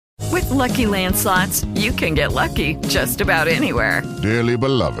Lucky Land Slots, you can get lucky just about anywhere. Dearly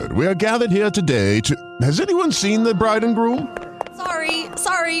beloved, we are gathered here today to... Has anyone seen the bride and groom?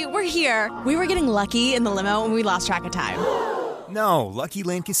 Sorry, we're here. We were getting lucky in the limo and we lost track of time. No, Lucky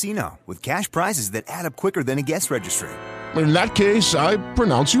Land Casino, with cash prizes that add up quicker than a guest registry. In that case, I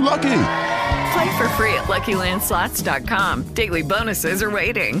pronounce you lucky. Play for free at LuckyLandSlots.com. Daily bonuses are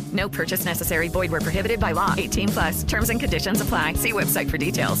waiting. No purchase necessary. Void where prohibited by law. 18+. Terms and conditions apply. See website for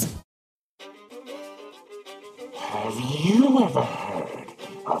details. Have you ever heard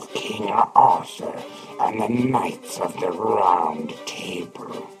of King Arthur and the Knights of the Round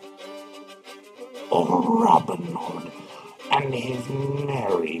Table? Or Robin Hood and his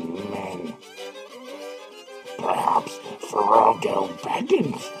merry men? Perhaps Frodo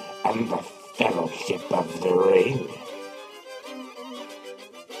Baggins and the Fellowship of the Ring?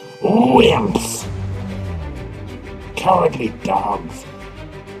 Wimps! Cowardly dogs!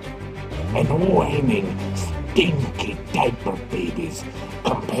 And whining, stinky diaper babies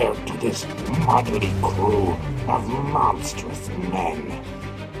compared to this motley crew of monstrous men.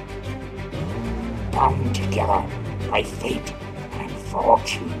 Bound together by fate and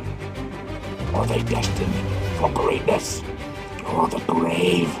fortune. Are they destined for greatness or the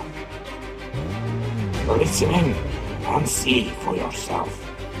grave? Listen in and see for yourself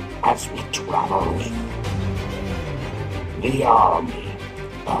as we travel with the army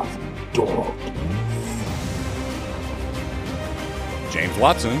of Dorkness. James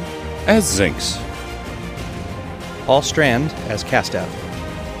Watson as Zinx. Paul Strand as Castav.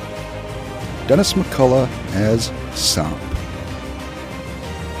 Dennis McCullough as Somp.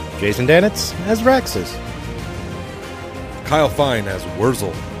 Jason Danitz as Raxus. Kyle Fine as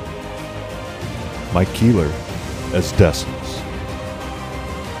Wurzel. Mike Keeler as Decimus.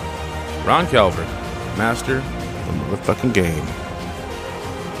 Ron Calvert, master of the motherfucking game.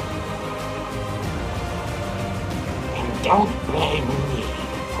 And don't blame me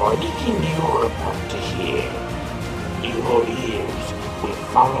for anything you're about to hear. Your ears will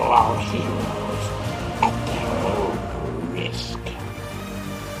follow our heroes at their own risk.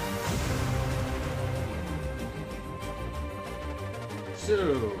 So,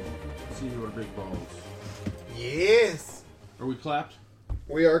 see your big balls. Yes. Are we clapped?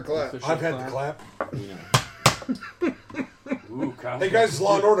 We are clapped. Official I've had the clap. Ooh, Kyle's Hey guys,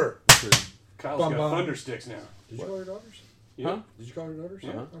 Law and Order. Kyle's Bum, got bum. thunder sticks now. Did you call your daughters? Yeah. Huh? Did you call your daughters?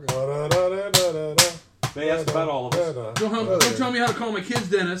 Yeah. Okay. They asked about all of us. Don't tell me how to call my kids,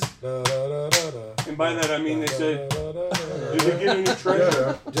 Dennis. And by that I mean they said, did they get any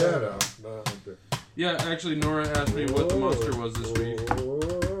treasure? Yeah, actually, Nora asked me what the monster was this week.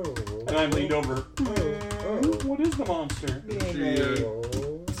 And I leaned over. What is the monster?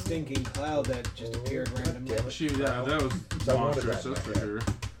 Stinking cloud that just appeared randomly. That was monstrous, that's for sure.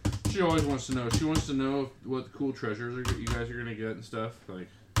 She always wants to know. She wants to know what cool treasures you guys are going to get and stuff. Like,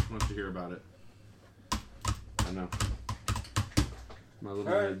 wants to hear about it. I know. My little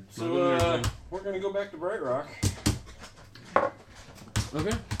Alright, nerd. so we're going to go back to Bright Rock.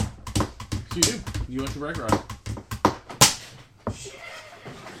 Okay. So you do. You went to Bright Rock.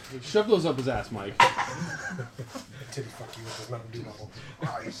 Shove those up his ass, Mike. Titty fuck you with this Mountain Dew bottle.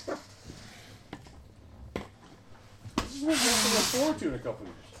 Christ. This is what we're looking forward to in a couple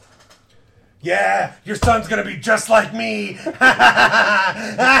years. Yeah, your son's gonna be just like me.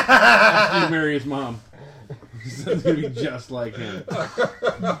 After you marry his mom. His son's gonna be just like him.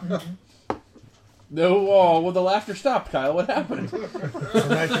 No, well, the laughter stopped, Kyle. What happened? The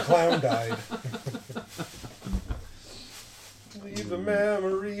night the clown died. Leave the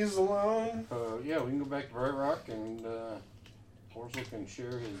memories alone. Yeah, we can go back to Bright Rock and Orzel can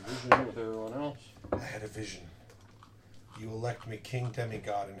share his vision with everyone else. I had a vision. You elect me king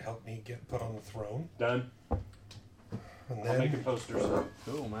demigod and help me get put on the throne. Done. And I'll then make a poster. So.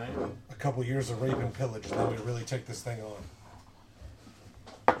 Cool, man. A couple years of rape and pillage, and then we really take this thing on.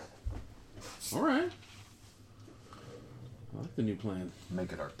 All right. I like the new plan.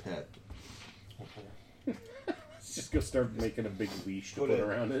 Make it our pet. Let's just go start making a big leash to put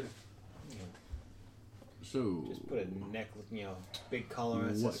around it. So, just put a neck with, big collar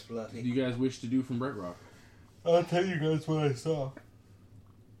and what says fluffy. do you guys wish to do from Bright Rock? I'll tell you guys what I saw.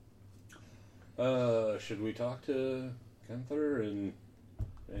 Should we talk to Gunther and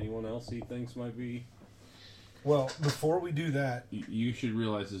anyone else he thinks might be? Well, before we do that, You should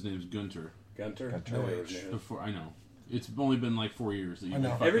realize his name's Gunter. Gunter? No H. Before I know. It's only been like 4 years that you've been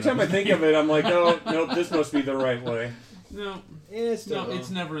fucking Every time up I think of it, I'm like, oh, no, this must be the right way. No.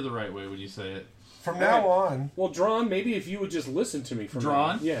 It's never the right way when you say it. From now on. Well, Drawn, maybe if you would just listen to me from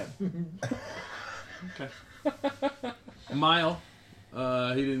Drawn? Yeah. Okay. Mile.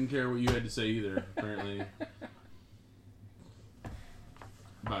 He didn't care what you had to say either, apparently.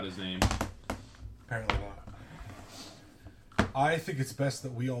 About his name. Apparently not. I think it's best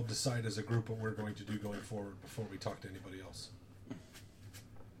that we all decide as a group what we're going to do going forward before we talk to anybody else.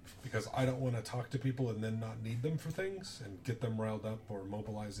 Because I don't want to talk to people and then not need them for things and get them riled up or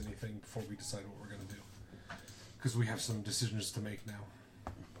mobilize anything before we decide what we're going to do. Because we have some decisions to make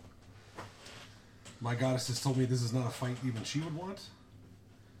now. My goddess has told me this is not a fight even she would want.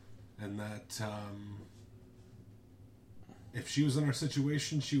 And that if she was in our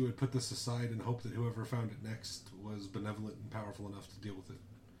situation, she would put this aside and hope that whoever found it next was benevolent and powerful enough to deal with it.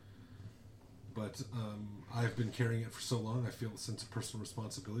 But I've been carrying it for so long, I feel a sense of personal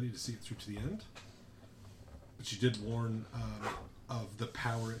responsibility to see it through to the end. But she did warn of the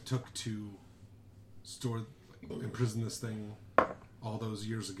power it took to imprison this thing all those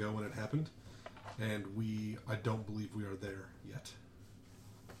years ago when it happened. And I don't believe we are there yet.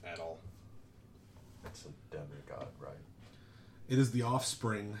 At all. It's a demigod, right? It is the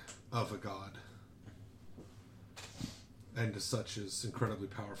offspring of a god. And as such is incredibly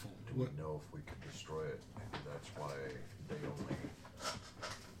powerful. Do we know if we could destroy it? Maybe that's why they only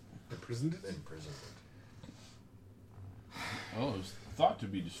imprisoned it? Imprisoned it. Oh, it was thought to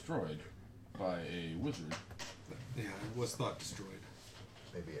be destroyed by a wizard. Yeah, it was thought destroyed.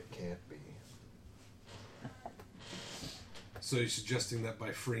 Maybe it can't be. So you're suggesting that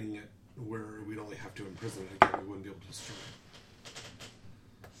by freeing it, where we'd only have to imprison it again, we wouldn't be able to destroy it.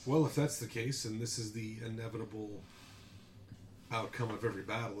 Well, if that's the case, and this is the inevitable outcome of every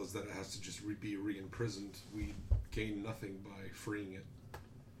battle, is that it has to just be re-imprisoned, we gain nothing by freeing it.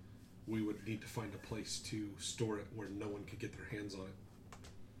 We would need to find a place to store it where no one could get their hands on it.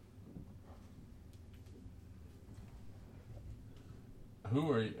 Who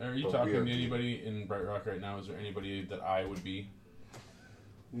are you talking to anybody in Bright Rock right now? Is there anybody that I would be?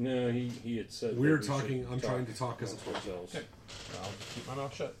 No, he had said we're talking. I'm trying to talk as ourselves. Okay, I'll just keep my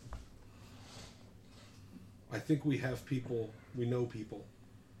mouth shut. I think we have people. We know people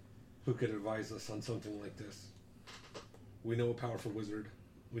who could advise us on something like this. We know a powerful wizard.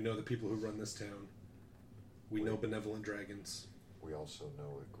 We know the people who run this town. We know benevolent dragons. We also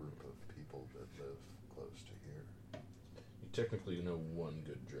know a group of people that live close to here. You technically know one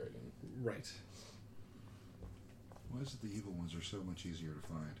good dragon. Right. Why is it the evil ones are so much easier to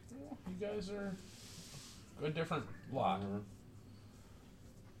find? Well, you guys are a different lot.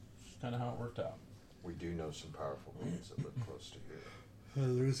 It's kind of how it worked out. We do know some powerful ones that live close to here.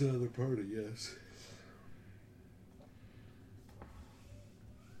 There is another party, yes.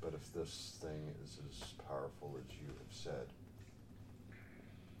 But if this thing is as powerful as you have said,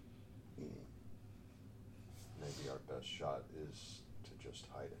 maybe our best shot is to just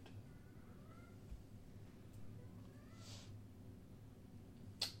hide it.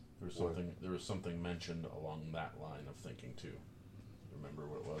 There was something mentioned along that line of thinking too. Remember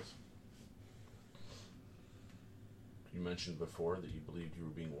what it was? You mentioned before that you believed you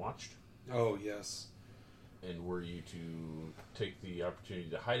were being watched. Oh, yes. And were you to take the opportunity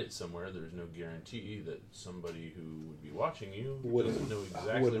to hide it somewhere, there's no guarantee that somebody who would be watching you doesn't know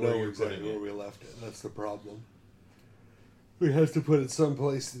exactly where you're putting it. We left it. That's the problem. We have to put it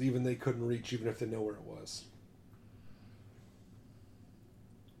someplace that even they couldn't reach, even if they know where it was.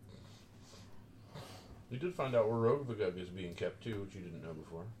 You did find out where Rogvagug is being kept too, which you didn't know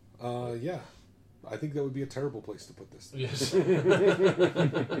before. Yeah. I think that would be a terrible place to put this thing. Yes.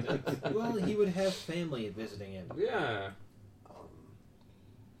 Well, he would have family visiting him. Yeah.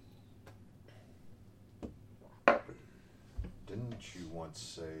 Didn't you once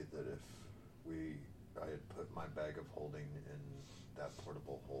say that if I had put my bag of holding in that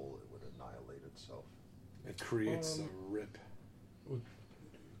portable hole, it would annihilate itself? It creates a rip. Would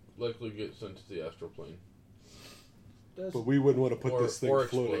likely get sent to the astral plane. But we wouldn't want to put this thing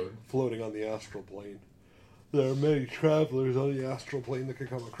floating on the astral plane. There are many travelers on the astral plane that could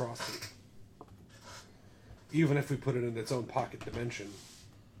come across it. Even if we put it in its own pocket dimension,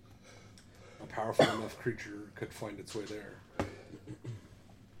 a powerful enough creature could find its way there. And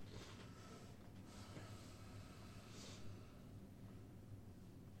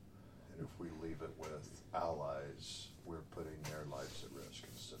if we leave it with allies, we're putting their lives at risk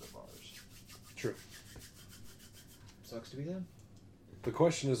instead of ours. True. Sucks to be them. The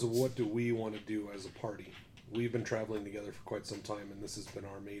question is, what do we want to do as a party? We've been traveling together for quite some time, and this has been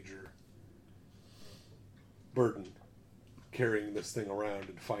our major burden, carrying this thing around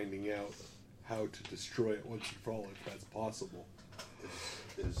and finding out how to destroy it once and for all, if that's possible.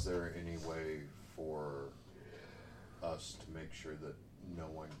 Is there any way for us to make sure that no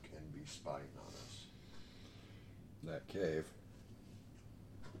one can be spying on us? That cave.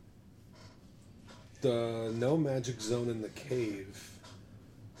 The no magic zone in the cave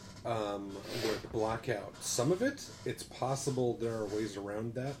would block out some of it. It's possible there are ways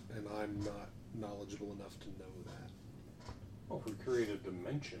around that, and I'm not knowledgeable enough to know that. Well, if we create a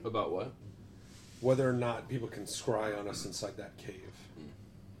dimension. About what? Whether or not people can scry on us inside that cave.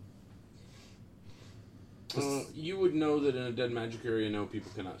 You would know that in a dead magic area, no,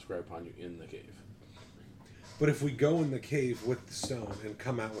 people cannot scry upon you in the cave. But if we go in the cave with the stone and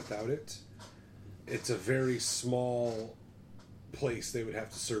come out without it, it's a very small place they would have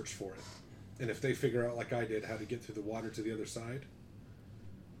to search for it. And if they figure out, like I did, how to get through the water to the other side...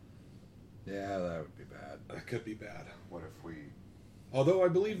 Yeah, that would be bad. That could be bad. What if we... Although I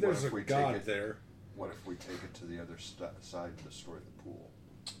believe there's what if a we god take it, there. What if we take it to the other side and destroy the pool?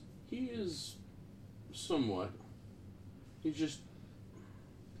 He is somewhat. He just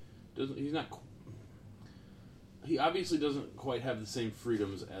doesn't. He's not. He obviously doesn't quite have the same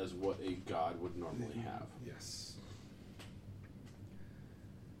freedoms as what a god would normally have. Yes.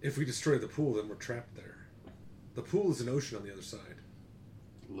 If we destroy the pool, then we're trapped there. The pool is an ocean on the other side.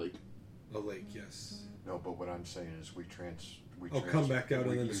 Lake. A lake, yes. No, but what I'm saying is come back out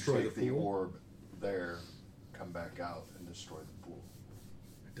and then destroy the take the pool? orb there, come back out and destroy the pool.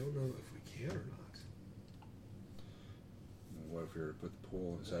 I don't know if we can or not. What if we were to put the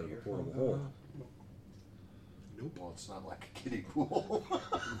pool inside of a portable hole? Nope. Well, it's not like a kiddie pool.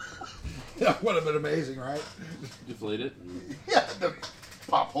 That would have been amazing, right? Deflate it. Yeah,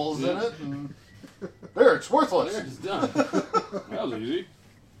 pop holes in it. And there, it's worthless. There, it's done. That was easy.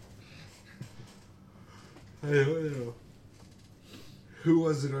 Who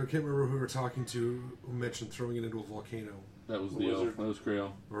was it? I can't remember who we were talking to who mentioned throwing it into a volcano. That was the elf. That was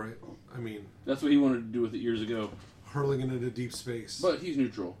Krail. Right. I mean... That's what he wanted to do with it years ago. Hurling it into deep space. But he's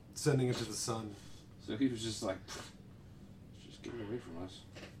neutral. Sending it to the sun. So he was just like, just get it away from us.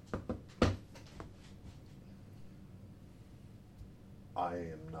 I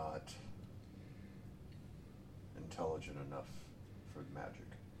am not intelligent enough for magic.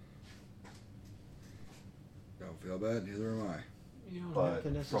 Don't feel bad, neither am I. But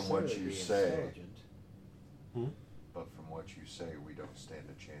from what you say, Hmm? but from what you say, we don't stand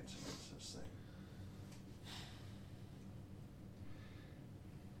a chance against this thing.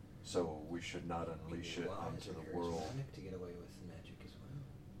 So we should not unleash it onto the world. To get away with magic as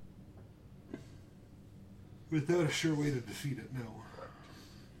well. Without a sure way to defeat it, no.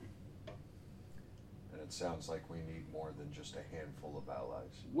 And it sounds like we need more than just a handful of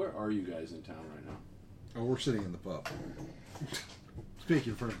allies. Where are you guys in town right now? Oh, we're sitting in the pub.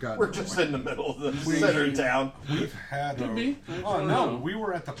 Speaking for God. We're just in the middle of the center of town. We've had Could be. Oh no, we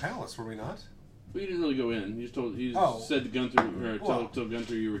were at the palace, were we not? We didn't really go in. You just told. You said to Gunther, tell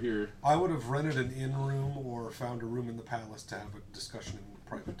Gunther you were here. I would have rented an inn room or found a room in the palace to have a discussion in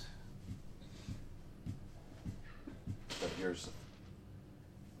private. But here's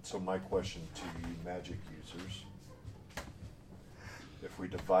so my question to you magic users. If we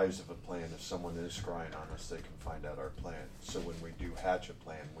devise of a plan, if someone is scrying on us, they can find out our plan. So when we do hatch a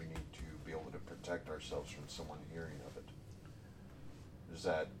plan, we need to be able to protect ourselves from someone hearing of it. Is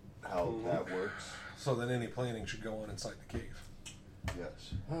that how that works? So then any planning should go on inside the cave.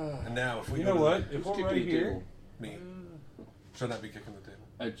 Yes. And now if we You go know to what? the, If we're right here, me. Should I be kicking the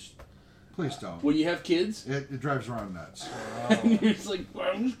table? Please don't. When you have kids, it drives around nuts. and you're just like,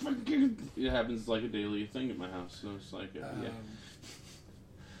 well, I'm just fucking kicking. It happens like a daily thing at my house. So it's like, yeah.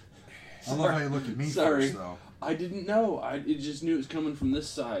 I love how you look at me first, though. I didn't know. I just knew it was coming from this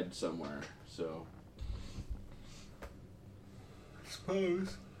side somewhere. So.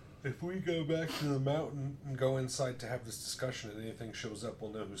 Suppose if we go back to the mountain and go inside to have this discussion and anything shows up,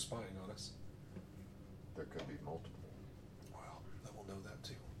 we'll know who's spying on us. There could be multiple. Well, then we'll know that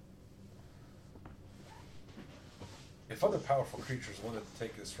too. If other powerful creatures wanted to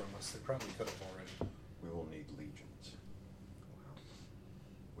take this from us, they probably could have already. We will need legions.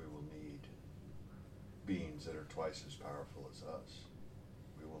 We will need beings that are twice as powerful as us.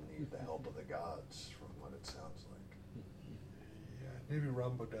 We will need the help of the gods, from what it sounds like. Yeah, maybe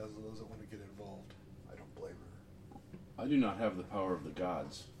Rambo doesn't want to get involved. I don't blame her. I do not have the power of the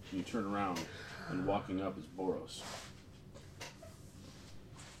gods. You turn around, and walking up is Boros.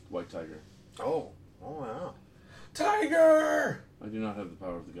 White Tiger. Oh wow. Tiger! I do not have the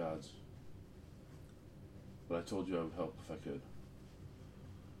power of the gods. But I told you I would help if I could.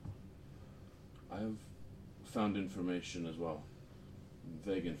 I have found information as well.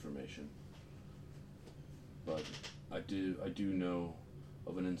 Vague information. But I do know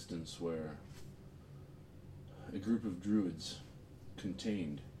of an instance where a group of druids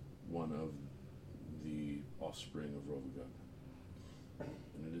contained one of the offspring of Rovagug.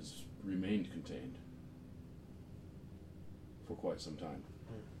 And it has remained contained for quite some time.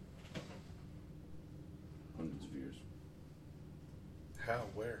 Hundreds of years. How?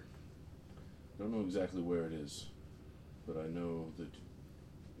 Where? Don't know exactly where it is, but I know that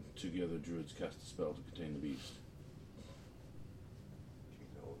together druids cast a spell to contain the beast. Do you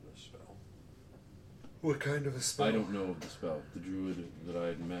know of this spell? What kind of a spell? I don't know of the spell. The druid that I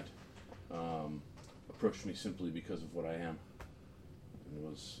had met approached me simply because of what I am. And it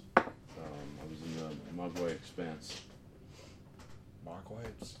was, I was in the Mogwai Expanse.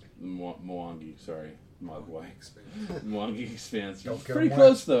 Mwangi, sorry. Mogwai. Mwangi Expanse. Pretty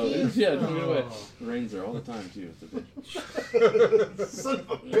close, though. Yeah, don't get away. It rains there all the time, too. It's a bitch. Son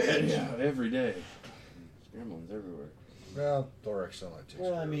of a bitch. Yeah, every day. Gremlins everywhere. Well, Dorkness only takes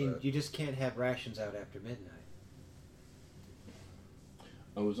Well, I care mean, of that. you just can't have rations out after midnight.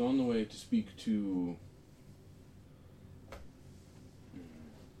 I was on the way to speak to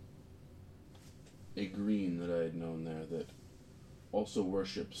a green that I had known there that also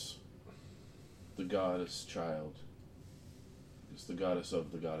worships the goddess child. It's the goddess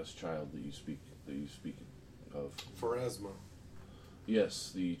of the goddess child that you speak of. Pharasma.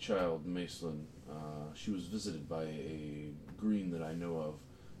 Yes, the child Macelin. She was visited by a green that I know of,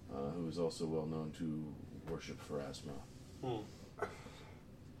 who is also well known to worship Pharasma.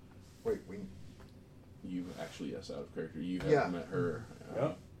 Wait, You actually, yes, out of character. You have met her.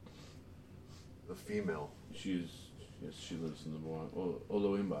 Yep. The female. She lives in the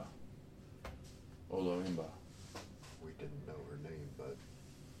Oloimba. Oloimba. We didn't know her name, but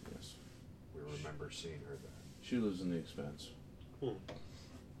yes, we remember seeing her there. She lives in the Expanse.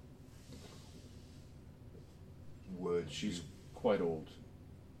 She's quite old,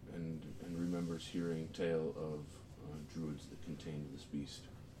 and remembers hearing tale of druids that contained this beast,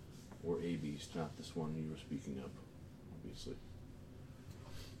 or a beast, not this one you were speaking of, obviously.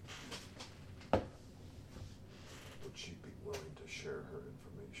 Would she be willing to share her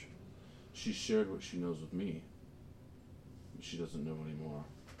information? She shared what she knows with me, but she doesn't know anymore.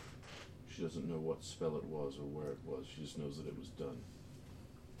 She doesn't know what spell it was or where it was. She just knows that it was done.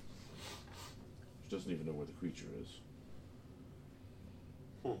 She doesn't even know where the creature is.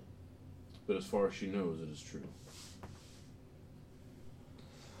 But as far as she knows, it is true.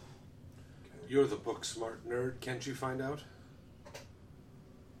 You're the book smart nerd. Can't you find out?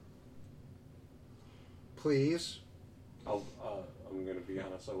 Please. I'm going to be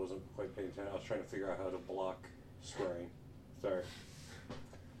honest, I wasn't quite paying attention. I was trying to figure out how to block scrying. Sorry.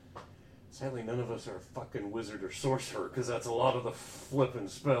 Sadly, none of us are a fucking wizard or sorcerer, because that's a lot of the flippin'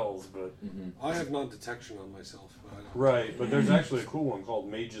 spells, but... I have non-detection on myself. Right, but there's actually a cool one called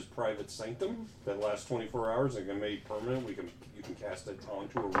Mage's Private Sanctum that lasts 24 hours and can be made permanent. You can cast it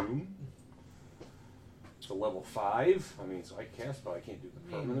onto a room. It's a level 5. I mean, so I cast, but I can't do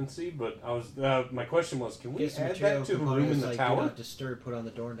the permanency. But I was my question was, can we add that to the room in the like tower? Do not disturb, put on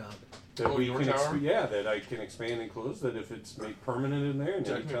the doorknob. That we can that I can expand and close. That if it's made permanent in there, and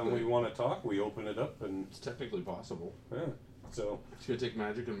anytime we want to talk, we open it up, and it's technically possible. Yeah. So it's gonna take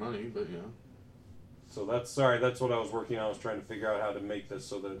magic and money, but yeah. So that's what I was working on. I was trying to figure out how to make this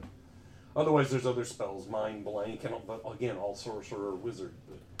so that otherwise there's other spells, mind blank, and but again, all sorcerer or wizard.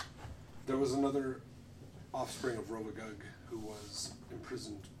 But there was another offspring of Rovagug who was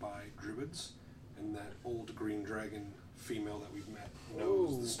imprisoned by druids, and that old green dragon female that we've met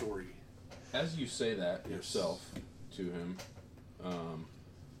knows the story. As you say that yourself to him,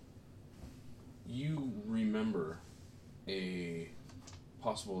 you remember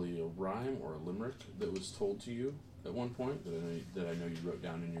possibly a rhyme or a limerick that was told to you at one point that I know you wrote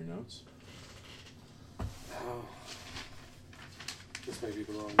down in your notes. Oh, this may be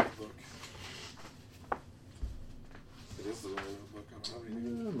the wrong notebook. It is the wrong notebook. I don't have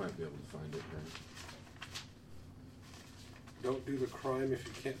anything. I might be able to find it here. Don't do the crime if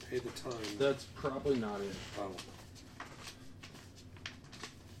you can't pay the time. That's probably not it. Oh.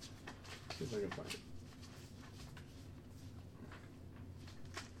 See if I can find it.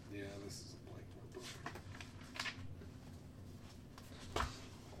 Yeah, this is a blank notebook.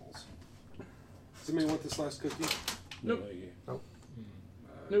 Does anybody want this last cookie? Nope. Nope.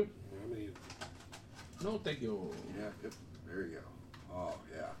 Nope. How many? No, thank you. Yeah, yep. There you go. Oh,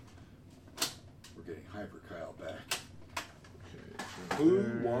 yeah. We're getting Hyper Kyle back. Who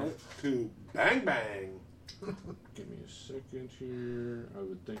wants to bang bang? Give me a second here. I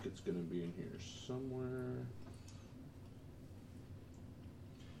would think it's going to be in here somewhere.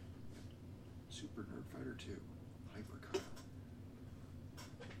 Super Nerd Fighter 2. Hyper Kyle.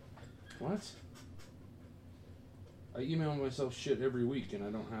 What? I email myself shit every week and I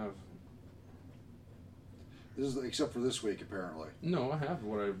don't have... This is except for this week, apparently. No, I have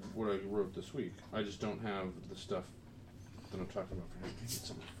what I wrote this week. I just don't have the stuff that I'm talking about for him. Maybe it's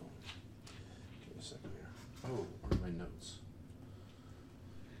on my phone. Give me a second here. Oh, where are my notes?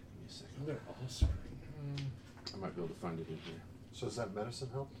 Give me a second. They're all sorting. I might be able to find it in here. So does that medicine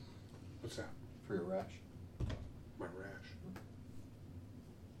help? What's that? For your rash? My rash.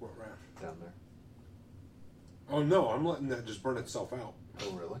 What rash? Down there. Oh no, I'm letting that just burn itself out.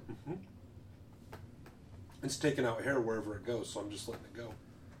 Oh really? Mm-hmm. It's taking out hair wherever it goes, so I'm just letting it go.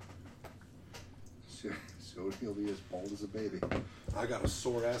 So he'll be as bald as a baby. I got a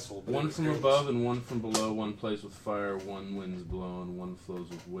sore asshole. But One from above and one from below, one plays with fire, one winds blown, one flows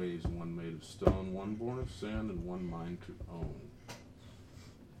with waves, one made of stone, one born of sand, and one mine to own.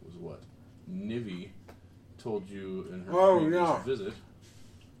 Was what Nivi told you in her previous visit.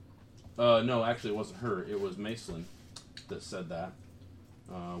 No, actually it wasn't her. It was Macelin that said that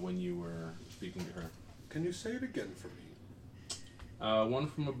when you were speaking to her. Can you say it again for me? One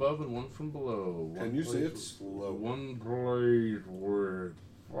from above and one from below. Can you say it slow? One blade with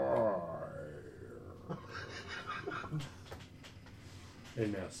fire.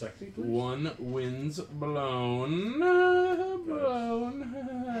 And now sexy, please. One wind's blown. Blown.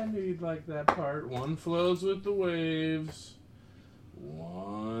 I knew you'd like that part. One flows with the waves.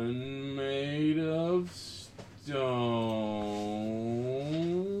 One made of stone.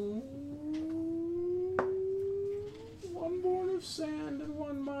 One born of sand and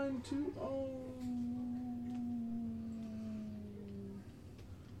one mine to own.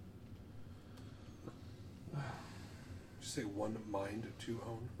 Say one mind to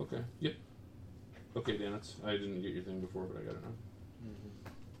own. Okay. Yep. Okay, Dan. I didn't get your thing before, but I got it now.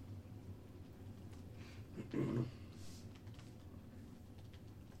 Mm-hmm.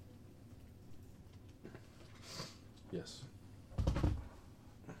 Yes.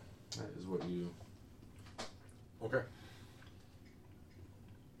 That is what you... Okay.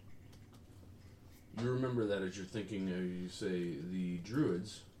 You remember that as you're thinking, you say the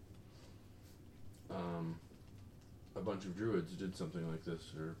druids, a bunch of druids did something like this,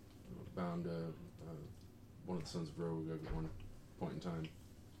 or bound one of the sons of Rogue at one point in time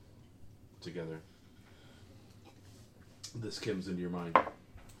together. This comes into your mind.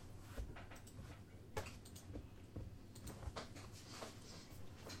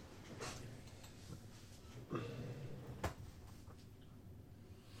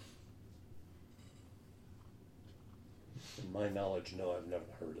 My knowledge, no, I've never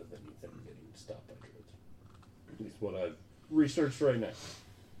heard of anything getting stopped by druids. At least what I've researched right now.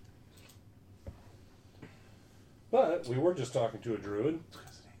 But we were just talking to a druid.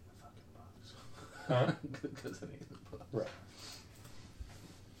 Because it ain't in the fucking books. Huh? Because it ain't in the books. Right.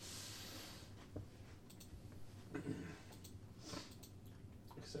 Like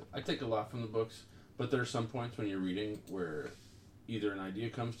I said, I take a lot from the books, but there are some points when you're reading where either an idea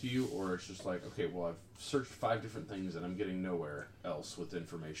comes to you, or it's just like, okay, well, I've searched 5 different things and I'm getting nowhere else with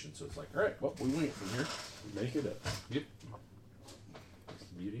information. So it's like, all right, well, we wing it from here. Make it up. Yep. That's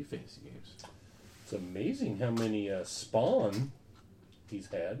the beauty of fantasy games. It's amazing how many spawn he's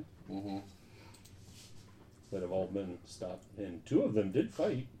had that have all been stopped. And 2 of them did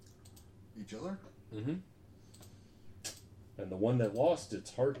fight. Each other? Mm-hmm. And the one that lost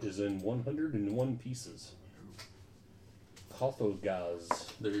its heart is in 101 pieces.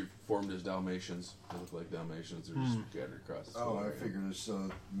 Kothogaz. They're formed as Dalmatians. They look like Dalmatians. They're just scattered across the Oh, I area. figured it's so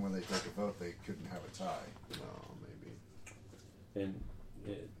when they take a vote, they couldn't have a tie. No, maybe. And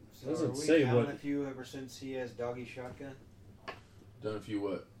it So doesn't are we say down what. a few ever since he has doggy shotgun? Done a few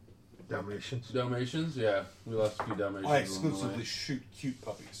what? Dalmatians. Dalmatians? Yeah. We lost a few Dalmatians. I along the exclusively way. shoot cute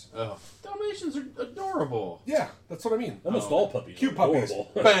puppies. Oh. Dalmatians are adorable. Yeah, that's what I mean. Almost all puppies. Cute are puppies.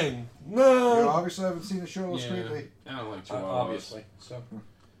 horrible. Bang. You No. obviously haven't seen the show lately. I don't like Chihuahuas. Obviously. So.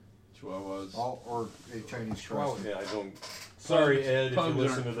 Chihuahuas. Or a Chinese Chihuahua. cross. Yeah, I don't. Sorry, Ed, if you Pugs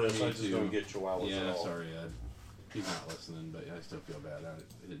listen to aren't this, for me I just too. don't get chihuahuas Yeah, at all. sorry, Ed. He's not listening, but I still feel bad.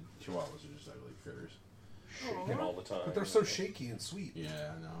 Chihuahuas are just ugly critters. Shaking all the time. But they're so shaky and sweet.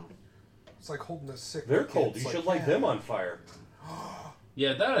 Yeah, I know. It's like holding a sick. They're kid. cold. It's You should light them on fire.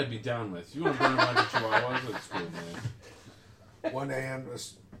 Yeah, that I'd be down with. You want to burn a bunch of Chihuahuas? That's cool, man. One hand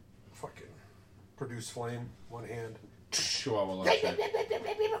was fucking produce flame. One hand. Chihuahua like that.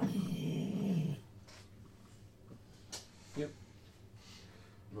 Yep.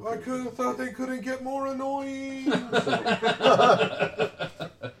 I could have thought they couldn't get more annoying.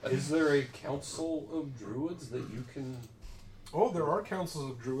 Is there a council of druids that you can? Oh, there are councils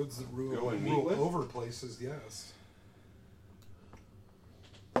of druids that Go and meet rule with? over places. Yes.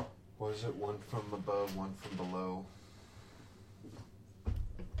 Was it one from above, one from below? I'm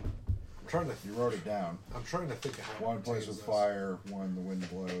trying to. You wrote it down. I'm trying to think of how. One plays with fire, one the wind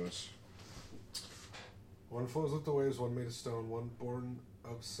blows. What One flows with the waves, one made of stone, one born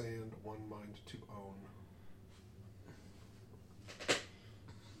of sand, one mind to own.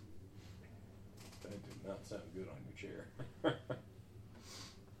 That did not sound good on your chair.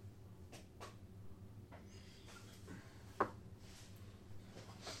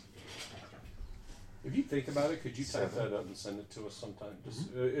 If you think about it, could you type that up and send it to us sometime? Just,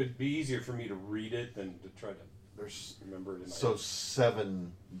 it'd be easier for me to read it than to try to remember it in my head.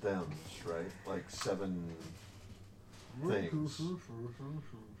 7 thems, right? Like 7 things.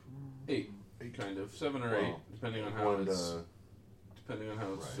 8, kind of 7 or 8, depending on how it's. Depending on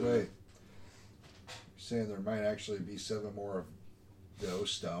how it's. Wait, you're saying there might actually be 7 more of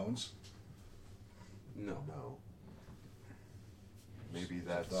those stones? No. Maybe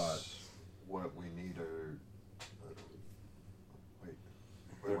that's what we need.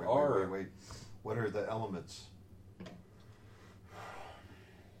 Wait. What are the elements?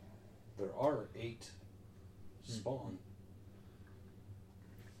 There are 8 spawn.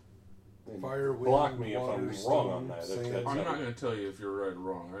 Fire, wind, block me if water, I'm stone, wrong on that. sand. I'm not going to tell you if you're right or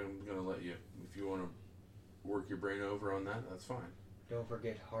wrong. I'm going to let you. If you want to work your brain over on that, that's fine. Don't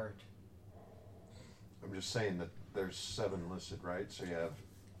forget heart. I'm just saying that there's 7 listed, right? So you have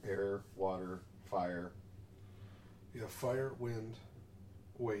air, water, fire. You have fire, wind,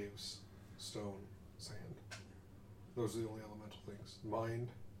 waves, stone, sand. Those are the only elemental things. Mind,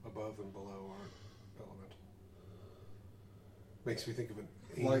 above and below aren't elemental. Makes me think of an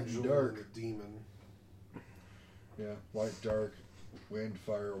Light and angel dark. and a demon. Yeah, light, dark, wind,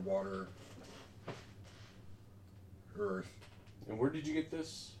 fire, water, earth. And where did you get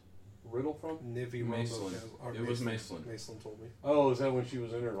this riddle from? Nivi Maceland. It was Maceland. Maceland told me. Oh, is that when she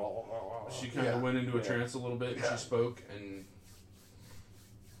was in her? She kind of went into a trance a little bit. Yeah. She spoke and.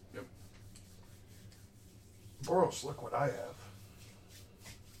 Yep. Boros, look what I have.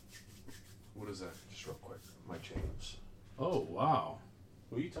 What is that? Just real quick, my chains. Oh wow!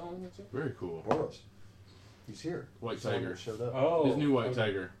 Who are you telling that to? Very cool. Boros. He's here. White Someone tiger. showed up. Oh, his new white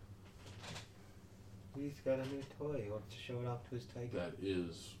tiger. He's got a new toy. He wants to show it off to his tiger. That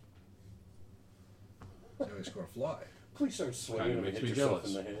is. Now he's going to fly. Please start swinging and makes hit me yourself jealous.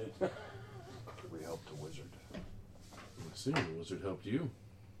 in the head. We helped the wizard. I see. The wizard helped you.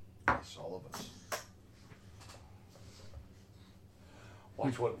 Yes, all of us.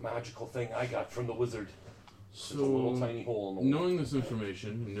 Watch what magical thing I got from the wizard. So, There's a little tiny hole in the wall. knowing this information,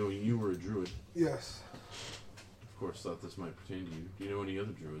 and knowing you were a druid, Yes. of course, thought this might pertain to you. Do you know any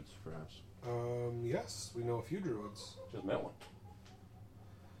other druids, perhaps? Yes, we know a few druids. Just met one.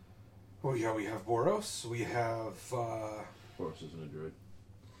 Oh yeah, we have Boros. We have. Boros isn't a druid.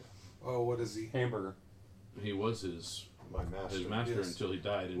 Oh, what is he? Hamburger. He was his master. His master Yes. until he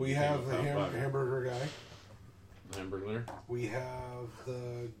died. And We became have a the vampire. hamburger guy. The hamburglar. We have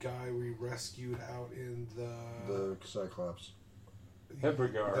the guy we rescued out in The Cyclops.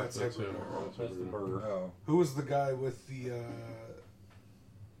 Hamburger. That's That's Hamburger. him. That's the burger. Oh. Who was the guy with the?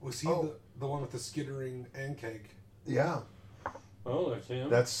 Was he Oh. the one with the skittering and keg? Yeah. Oh, that's him.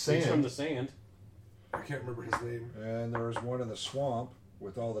 That's He's from sand. the sand. I can't remember his name. And there was one in the swamp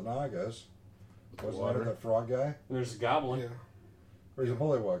with all the Nagas. Wasn't Water. that that frog guy? And there's a goblin. Yeah. Or he's a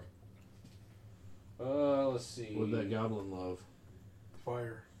bullywug? Let's see. What'd that goblin love?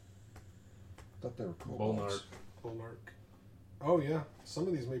 Fire. I thought they were cool. Bolnark. Bolnark. Oh yeah, some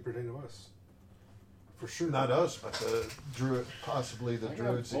of these may pertain to us. For sure. Not us, but the druid, possibly the I got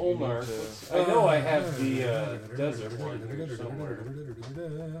druids that you need Bolnark. to. I know I have the desert one here somewhere.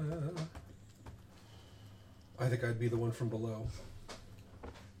 I think I'd be the one from below.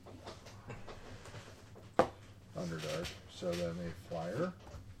 Underdark. So that made fire.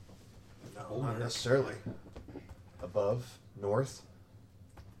 No, not necessarily. Above, north.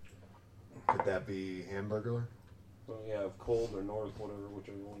 Could that be Hamburglar? So you have cold or north, whatever,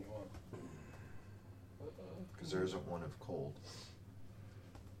 whichever one you want. Because there isn't one of cold.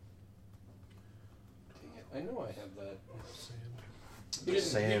 Dang it, I know I have that. He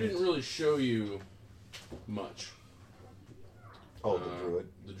didn't really show you much. Oh, the druid.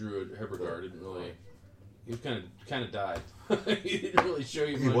 The druid Hebergar didn't really. He kind of died. He didn't really show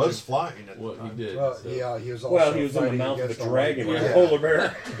you. He much was of flying at what the he time. did. Well, so. yeah, he was also Well, he was in the fighting mouth of against a dragon the or white a guy. polar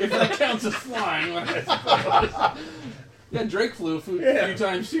bear. If that counts as flying, I suppose. Yeah, Drake flew a few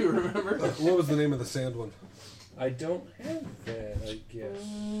times too. Remember? What was the name of the sand one? I don't have that, I guess.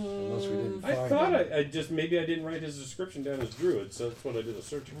 Unless we didn't I find thought him. I just, maybe I didn't write his description down as druid, so that's what I did a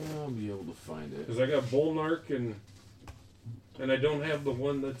search for. I'll be able to find it. Because I got Bolnark and I don't have the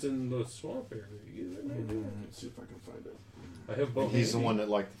one that's in the swamp area either. Let's see if I can find it. I have both. He's the one that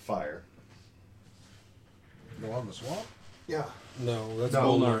liked the fire. The one in the swamp? Yeah. No, that's No,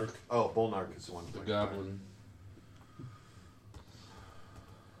 Bolnark. Oh, Bolnark is the one. The goblin.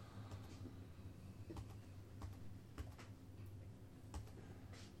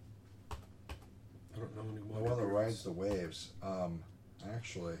 know any The water one that druids. rides the waves.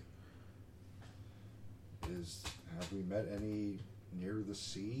 Actually, have we met any near the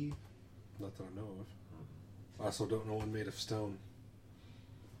sea? Not that I know of. I also don't know one made of stone.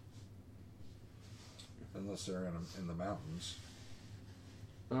 Unless they're in the mountains.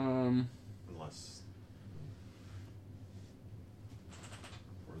 Unless.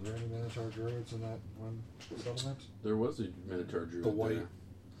 Were there any Minotaur druids in that one settlement? There was a Minotaur druid. The white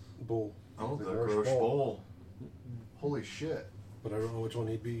bull. Oh, The the Grosh Grosh Bowl. Bowl. Holy shit. But I don't know which one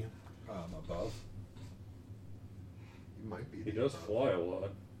he'd be. Above. He might be. He the does above. fly a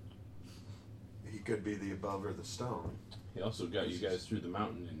lot. He could be the above or the stone. He also got you guys through the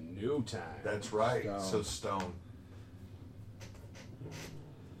mountain in no time. That's right. Stone. So stone.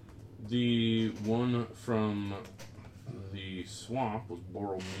 The one from the swamp was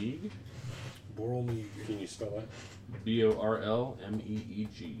Borlmeeg. Borlmeeg. Can you spell that?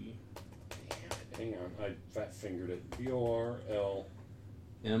 Borlmeeg. Hang on, I fat fingered it. Borl.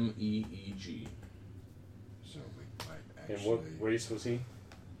 Meeg. So we might And actually. what race was he?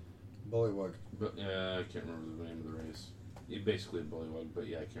 Bullywug. But I can't remember the name of the race. He basically a bullywug, but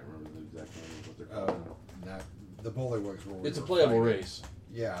yeah, I can't remember the exact name of what they're called. Not the Bullywugs were. It's a playable race.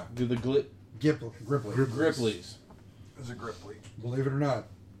 Yeah. Do the Gripply. Gripplies. It's a Gripply. Believe it or not.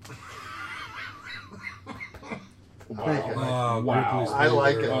 Wow. Oh, Wow. Gripply's I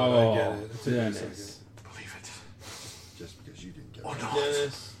like it. Oh, I get it. It's a Dennis. second. Believe it. Just because you didn't get Oh, it. no.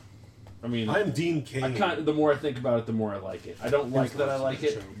 Dennis. I mean, I'm Dean Kane. the more I think about it, the more I like it. I don't like that I like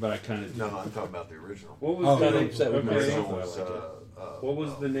it, but I kind of do. No, I'm talking about the original. What was Oh, the Kind of name? upset with Okay. myself original that I was, like it. What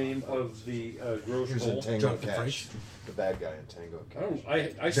was the name of the Grosh He was in Bowl? Tango Jonathan Cash. French. The bad guy in Tango I Cash. don't.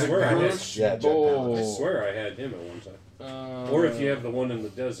 I Jack swear I had. Palance. Yeah, Jack Bowl. I Palance. swear I had him at one time. Or if you have the one in the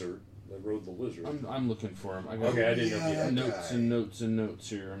desert that rode the lizard. I'm looking for him. I got Okay, I didn't know if you Yeah, had. that notes guy. and notes and notes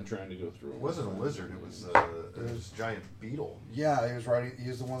here. I'm trying to go through. It wasn't a lizard. It was a giant beetle. Yeah, he was riding. He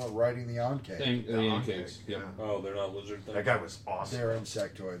was the one that riding the Ankh. The Ankegs. Yep. Oh, they're not lizard things. That guy was awesome. They're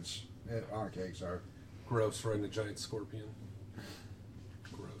insectoids. Ankhs are. Gross riding a giant scorpion.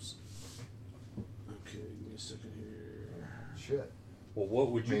 Gross. Okay, give me a second here. Shit. Well,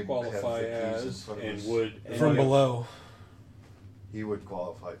 what would you Maybe qualify have the keys in as, front of and us. would From any of- below. He would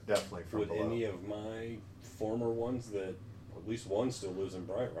qualify definitely from would below. any of my former ones that at least one still lives in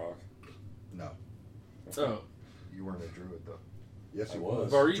Bright Rock? No. Oh, You weren't a druid though. Yes, he I was.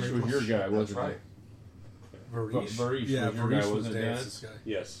 was. Varish was your guy, That's wasn't right. Varish. Varish Yeah, was your Varish guy, was wasn't it, Dance's guy.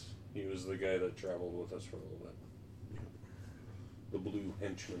 Yes, he was the guy that traveled with us for a little bit. The blue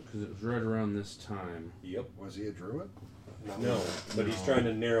henchman. Because it was right around this time. Yep. Was he a druid? No, but he's trying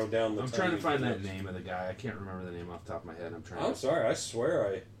to narrow down the. I'm trying to tiny find that details. name of the guy. I can't remember the name off the top of my head. I'm trying. I'm sorry. I swear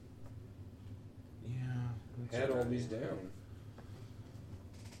I Yeah. had all these down.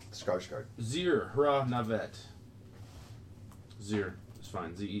 Skarsgård. Zir Hra Navet. Zir. It's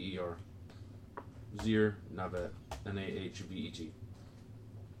fine. Zeer. Zir Navet. Nahvet.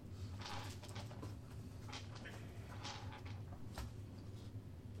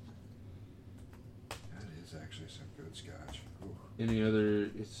 That is actually some good scotch. Ooh. Any other?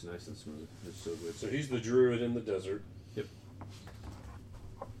 It's nice and smooth. It's so good. So he's the druid in the desert. Yep.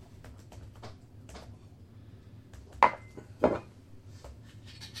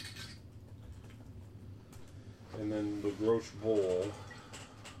 And then the Grosh Bowl.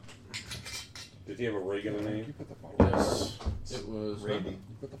 Did he have a regular name? You put the bottle. Yes. It was Randy. You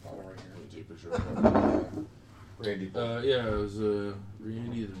put the bottle right here. Let me take a picture of it. Randy. Yeah, it was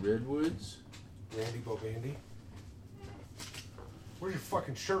Randy of the Redwoods. Randy Bobandy. Where's your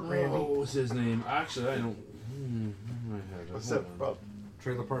fucking shirt, Randy? Oh, what's his name? Actually, I don't. I have it. What's Hold that on. from?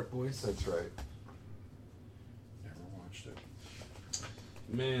 Trailer Park Boys. That's right. Never watched it.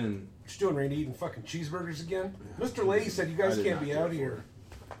 Man, What you doing, Randy? Eating fucking cheeseburgers again? Mr. Lady said you guys I did can't not be care out for here.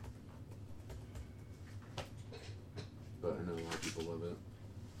 but I know a lot of people love it.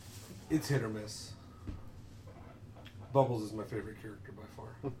 It's hit or miss. Bubbles is my favorite character by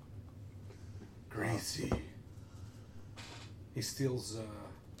far. Greasy. He steals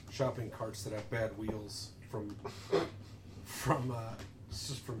shopping carts that have bad wheels from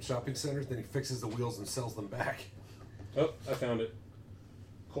shopping centers. Then he fixes the wheels and sells them back. Oh, I found it.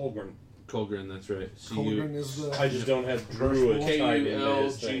 Colgren. Colgren, that's right. Colgren is the. I just don't have druid tied into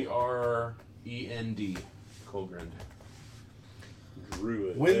his thing. Kulgrend. Colgren.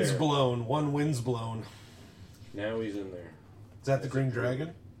 Druid. Winds there. blown. One wind's blown. Now he's in there. Is that the Green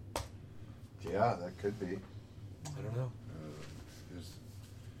Dragon? Yeah, that could be. I don't know.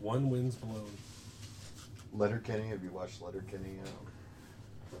 One wind's blown. Letterkenny. Have you watched Letterkenny?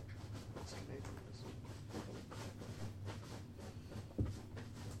 What's his name?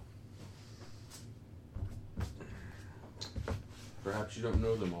 perhaps you don't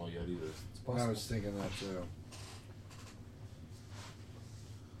know them all yet either. I was thinking that too.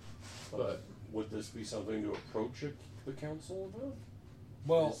 But would this be something to approach the council about?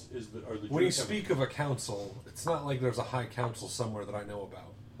 Well, are the when you Druids have- speak of a council, it's not like there's a high council somewhere that I know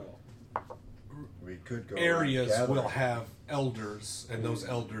about. We could go Areas around will gathering. have elders, and those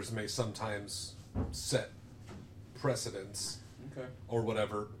elders may sometimes set precedents Okay. or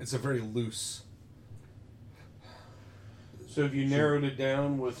whatever. It's a very loose. So have you narrowed it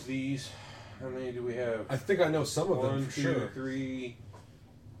down with these? How many do we have? I think I know some of them One, for two, sure. 3,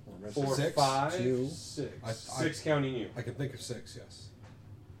 Rest 4, of six? 5, Two. 6. 6 counting you. I can think of 6, yes.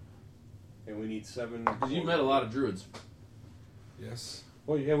 And we need 7. You met a lot of druids. Yes.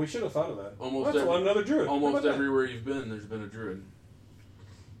 Well, yeah, we should have thought of that. Almost That's another druid. How Almost about that? everywhere you've been, there's been a druid.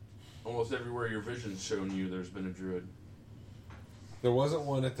 Almost everywhere your vision's shown you, there's been a druid. There wasn't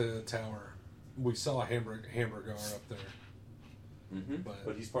one at the tower. We saw a hamburger up there. Mm-hmm.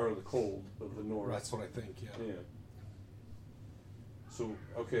 But he's part of the cold of the north. That's what I think, yeah. Yeah. So,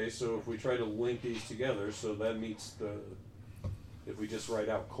 okay, so if we try to link these together, so that meets the... If we just write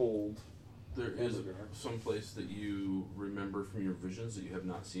out cold... There is some place that you remember from your visions that you have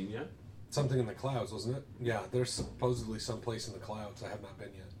not seen yet. Something in the clouds, wasn't it? Yeah, there's supposedly some place in the clouds. I have not been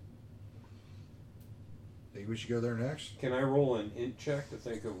yet. Think we should go there next? Can I roll an int check to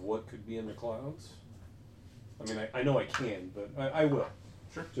think of what could be in the clouds? I mean, I know I can, but I will.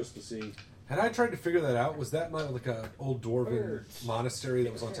 Sure. Just to see. Had I tried to figure that out, was that not like an old dwarven monastery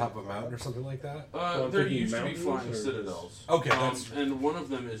that was on top of a mountain or something like that? There used to be flying citadels. Okay, that's... And one of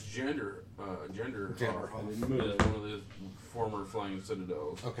them is Gender Genderhall. one of the former flying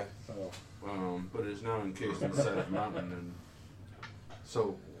citadels. Okay. But it is now encased in the side of a mountain. And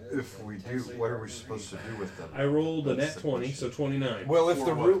So, if we do, what are we supposed to do with them? I rolled a That's net the 20, question. so 29. Well, if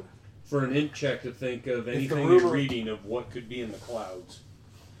the root... For an int check to think of the anything rumor- you're reading of what could be in the clouds.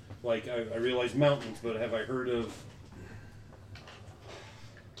 Like, I realize mountains, but have I heard of...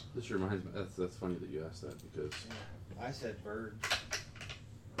 This reminds me, that's funny that you asked that because... I said birds.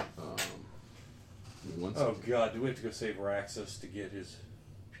 Oh god, do we have to go save Raxus to get his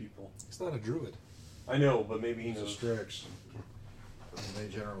people? He's not a druid. I know, but maybe he He's a knows. Strix. They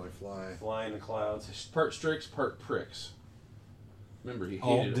generally fly. Fly in the clouds. Part Strix, part pricks. Remember, he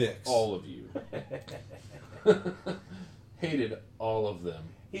All hated dicks. all of you. Hated all of them.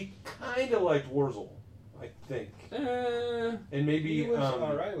 He kind of liked Wurzel, I think. And maybe He was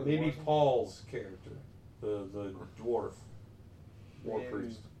all right with maybe Wurzel. Paul's character, the dwarf, war And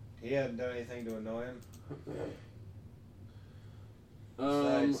priest. He hadn't done anything to annoy him.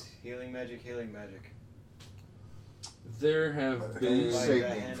 Besides healing magic. There have You been...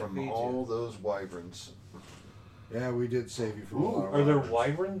 saved me from all those wyverns. Yeah, we did save you from a lot of Are there wyverns.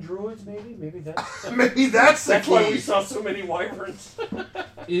 wyvern druids? Maybe that's Maybe that's the that's why we key. saw so many wyverns.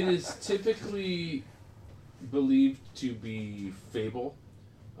 It is typically believed to be fable,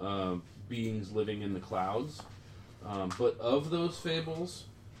 beings living in the clouds. But of those fables,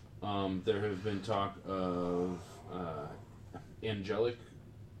 there have been talk of angelic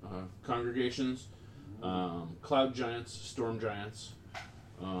congregations, cloud giants, storm giants.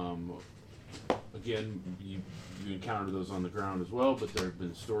 Again, you encounter those on the ground as well, but there have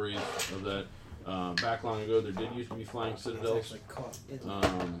been stories of that. Back long ago, there did used to be flying citadels,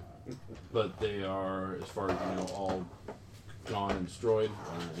 but they are, as far as you know, all gone and destroyed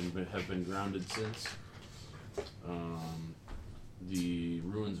and have been grounded since. The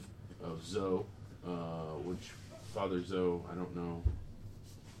ruins of Zoe, which Father Zoe, I don't know,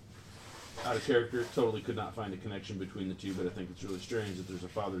 out of character, totally could not find a connection between the two, but I think it's really strange that there's a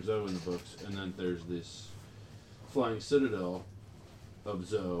Father Zoe in the books, and then there's this flying citadel of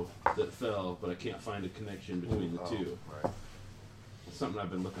Zoe that fell, but I can't find a connection between the two. Right. It's something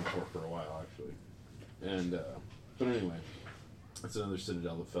I've been looking for a while, actually. And, but anyway, that's another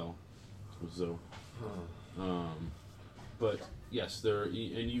citadel that fell. Was Zoe. But yes, there, and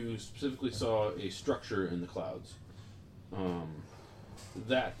you specifically saw a structure in the clouds.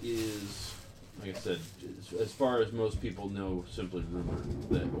 That is, like I said, as far as most people know, simply rumor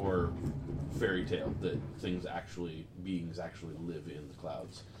that, or fairy tale that beings actually live in the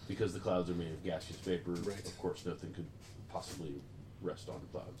clouds, because the clouds are made of gaseous vapor. Right. Of course, nothing could possibly rest on the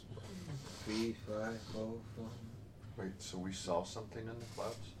clouds. 3, 5, 4, 4. Wait, so we saw something in the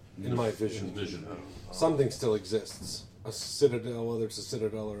clouds? In my vision. In vision. Something still exists. A citadel, whether it's a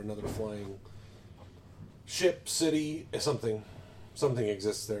citadel or another flying ship, city, something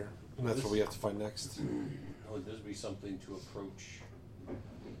exists there. And that's what we have to find next. Would this be something to approach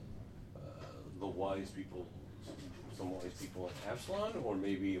the wise people, some wise people in Absalon, or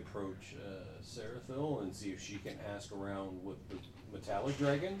maybe approach Seraphil and see if she can ask around what metallic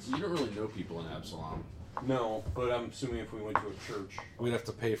dragons. You don't really know people in Absalom. No, but I'm assuming if we went to a church, we'd have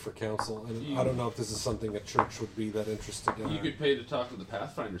to pay for counsel, and I don't know if this is something a church would be that interested in. You could pay to talk to the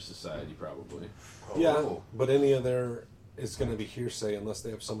Pathfinder Society, probably. Yeah, but any of their is going to be hearsay unless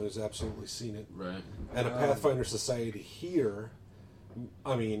they have someone who's absolutely seen it. Right. And a Pathfinder Society here,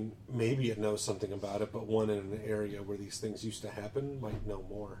 I mean, maybe it knows something about it, but one in an area where these things used to happen might know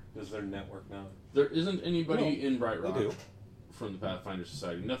more. Does their network know? There isn't anybody in Bright Rock They do. from the Pathfinder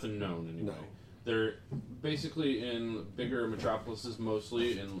Society. Nothing known anyway. No. They're basically in bigger metropolises,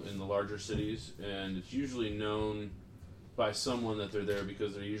 mostly in the larger cities, and it's usually known by someone that they're there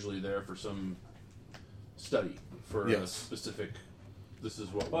because they're usually there for some study for a specific. This is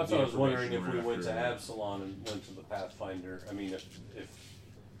what. Well, that's what I was wondering if we went to Absalom and went to the Pathfinder. I mean, if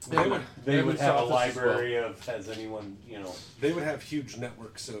they would have a library of has anyone They would have huge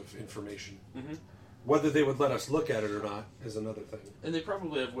networks of information. Mm-hmm. Whether they would let us look at it or not is another thing. And they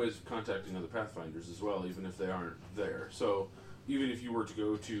probably have ways of contacting other Pathfinders as well, even if they aren't there. So, even if you were to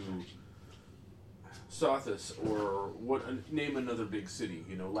go to Sothis or name another big city,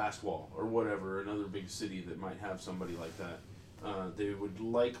 Last Wall or whatever, another big city that might have somebody like that, they would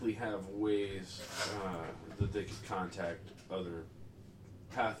likely have ways that they could contact other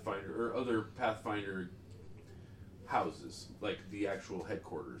Pathfinder houses, like the actual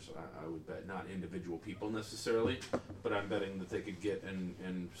headquarters. I would bet not individual people necessarily, but I'm betting that they could get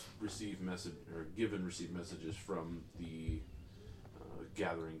and receive give and receive messages from the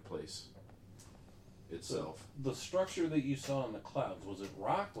gathering place itself. The structure that you saw in the clouds, was it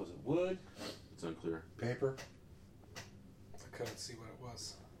rock? Was it wood? It's unclear. Paper? I couldn't see what it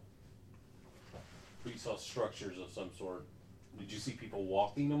was. We saw structures of some sort. Did you see people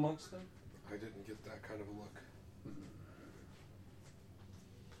walking amongst them? I didn't get that kind of a look.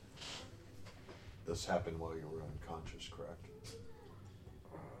 This happened while you were unconscious, correct?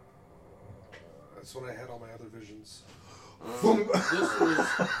 That's when I had all my other visions. This was,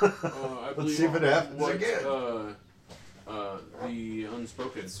 I believe, Let's see if it happens again. The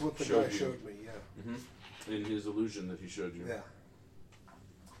Unspoken. That's what the showed guy you. showed me, yeah. Mm-hmm. In his illusion that he showed you. Yeah.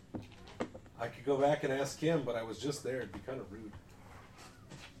 I could go back and ask him, but I was just there. It'd be kind of rude.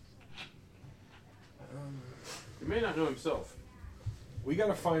 He may not know himself. We got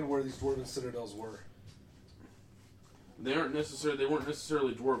to find where these dwarven citadels were. They weren't necessarily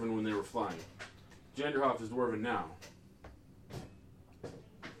dwarven when they were flying. Janderhof is dwarven now,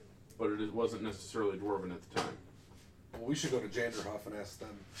 but it wasn't necessarily dwarven at the time. Well, we should go to Janderhof and ask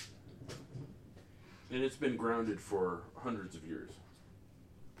them. And it's been grounded for hundreds of years.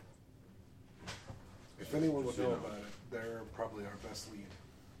 If anyone would know about it, they're probably our best lead.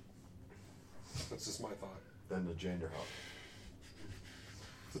 That's just my thought. Then the Janderhof.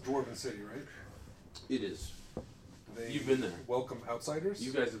 It's a dwarven city, right? It is. They You've been there. Welcome outsiders?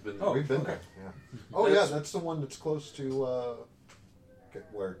 You guys have been there. Oh, We've been okay. there, yeah. Oh, yeah, that's the one that's close to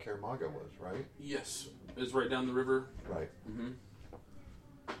where Kermaga was, right? Yes. It's right down the river. Right. Mm-hmm.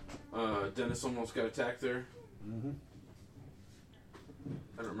 Dennis almost got attacked there. Mm-hmm.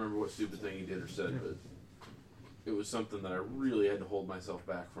 I don't remember what stupid thing he did or said, but it was something that I really had to hold myself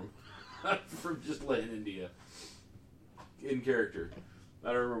back from from just laying into you. In character. I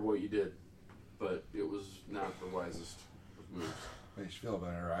don't remember what you did, but it was not the wisest of moves. Makes you feel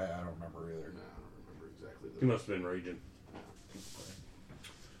better. I don't remember either. No, I don't remember exactly. He must have been raging.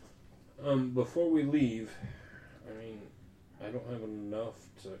 Before we leave, I mean, I don't have enough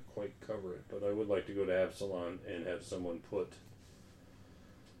to quite cover it, but I would like to go to Absalom and have someone put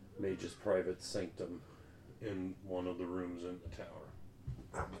Mage's private sanctum in one of the rooms in the tower.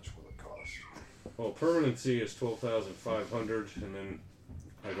 How much will it cost? Well, permanency is 12,500, and then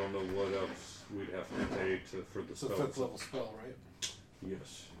I don't know what else we'd have to pay for the It's a spell. 5th level spell, right?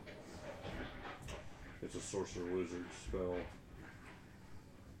 Yes. It's a sorcerer wizard spell.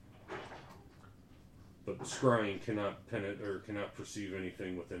 But the scrying cannot penetrate or cannot perceive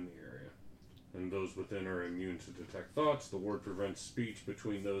anything within the area. And those within are immune to detect thoughts. The ward prevents speech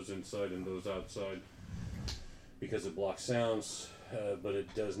between those inside and those outside because it blocks sounds, but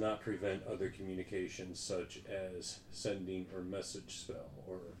it does not prevent other communications such as sending or message spell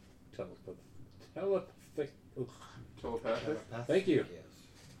or telepathic. Thank you. Yes.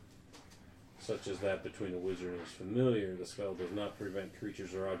 Such as that between a wizard and his familiar. The spell does not prevent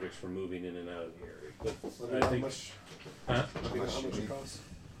creatures or objects from moving in and out of the area. But I think. How much it costs?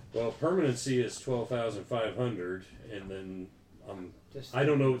 Well, permanency is 12,500, and then I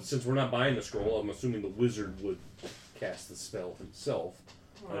don't know, since we're not buying the scroll. I'm assuming the wizard would cast the spell himself.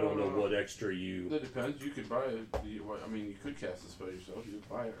 I don't know what extra you. That depends. You could buy it. I mean, you could cast the spell yourself. You could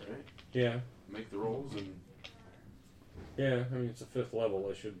buy it, right? Yeah. Make the rolls and. Yeah, I mean, it's a 5th level.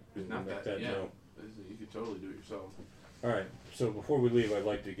 I should It's not make that, yeah. know. You could totally do it yourself. Alright, so before we leave, I'd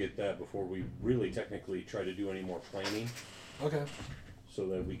like to get that before we really technically try to do any more planning. Okay. So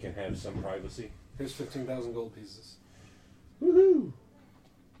that we can have some privacy. Here's 15,000 gold pieces. Woohoo!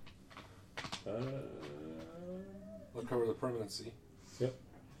 I'll cover the permanency. Yep.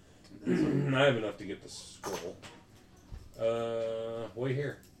 I have enough to get the scroll. Wait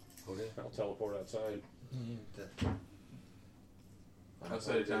here. Okay. I'll teleport outside.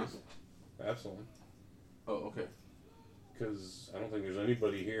 Outside of town? Absolutely. Oh, okay. Because I don't think there's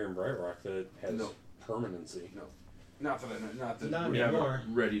anybody here in Bright Rock that has permanency. No. Not that I know. Not Not we have it anymore.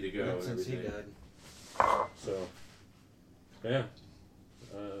 ready to go. Not and since he everything. died. So, yeah.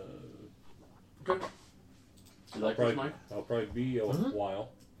 Okay. You like this, Mike? I'll probably be a while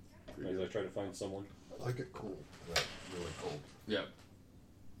as I try to find someone. I like it cool. But really cold. Yep.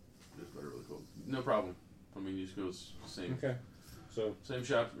 Just really cold. No problem. I mean, you just go same. Okay. So same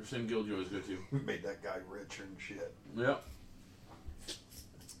shop or same guild you always go to. We made that guy richer and shit. Yep.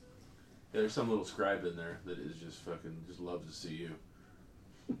 Yeah, there's some little scribe in there that is just fucking just loves to see you.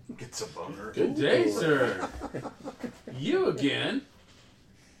 Gets a boner. Good day, sir. You again?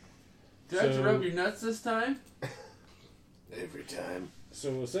 Do I have to rub your nuts this time? Every time.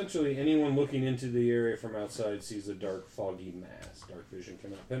 So essentially, anyone looking into the area from outside sees a dark, foggy mass. Dark vision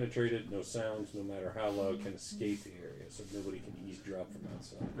cannot penetrate it. No sounds, no matter how loud, can escape the area. So nobody can eavesdrop from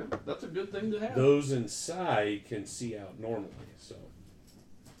outside. Yeah, that's a good thing to have. Those inside can see out normally. So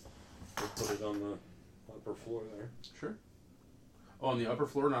we'll put it on the upper floor there. Sure. Oh, on the upper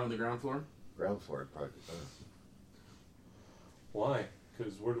floor, not on the ground floor? Ground floor, probably. Why?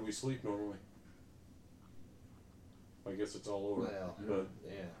 Because where do we sleep normally? I guess it's all over. Well, but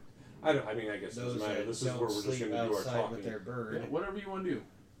yeah. I mean, I guess it doesn't Those matter. that This is don't where we're just sleep going to do our outside talking. with their bird. Yeah, whatever you want to do.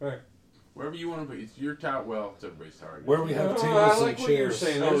 All right. Wherever you want to be. It's your tower. Well, it's everybody's tower. I guess. Where we have tables I like and what you're chairs.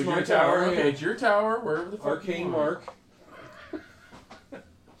 saying. Oh, There's your my tower. tower. Okay, it's your tower. Wherever the fuck Arcane you want. Mark.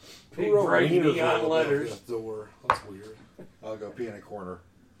 Big Who wrote bright Wiener neon above letters. that door? That's weird. I'll go pee in a corner.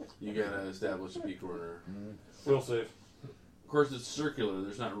 You gotta establish a P corner. Will save. Of course, it's circular.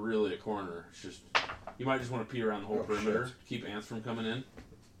 There's not really a corner. It's just you might just want to pee around the whole perimeter, keep ants from coming in.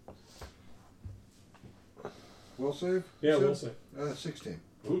 Will save? Yeah, You will said? save. 16.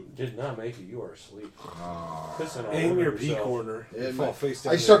 Who did not make it? You are asleep. Pissing all Aim over your pee yourself. corner. Yeah, You fall face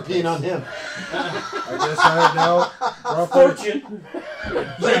down. I start peeing on him. I guess I have now. Fortune.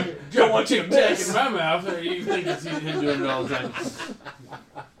 Don't want you taking in my mouth. You think it's him doing it all the time.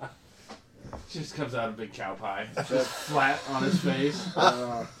 Just comes out a big cow pie. Just flat on his face.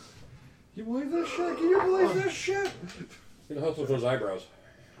 You believe this shit? Can you believe this shit? It helps with those eyebrows.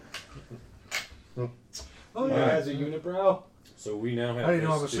 Oh, He yeah. has a unibrow. So we now have. I didn't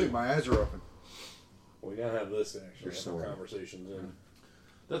know I this was too. asleep. My eyes are open. We now have this to actually You're have snoring. our conversations in.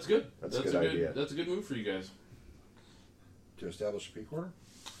 That's good. That's a good idea. That's a good move for you guys. To establish a pee corner?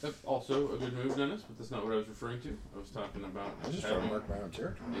 That's also a good move, Dennis, but that's not what I was referring to. I was talking about I was just trying to having mark my own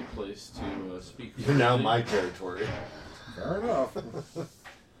territory. a place to speak. You're now freely. my territory. Fair enough.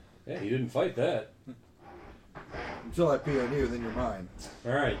 Yeah, he didn't fight that. Until I pee on you, then you're mine.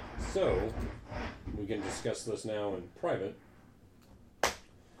 All right, so we can discuss this now in private.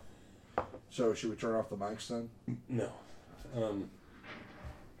 So, should we turn off the mics then? No. Oh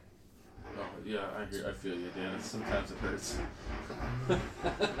yeah, I feel you, Dennis. Sometimes it hurts.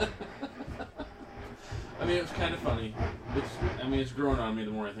 I mean, it's kind of funny. It's growing on me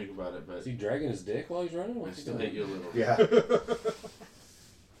the more I think about it. But Is he dragging his dick while he's running? I What's he still doing? hate you a little. Yeah.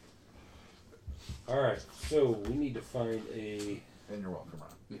 All right, so we need to find a And you're welcome, Ron.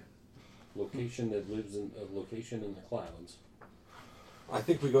 Yeah. location that lives in a location in the clouds. I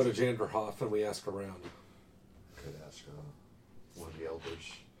think we go to Janderhoff and we ask around. Could ask one of the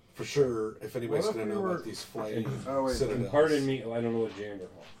elders. For sure, if anybody's What if going to we know were- about these flying Oh, wait. citadels. Pardon me, I don't know what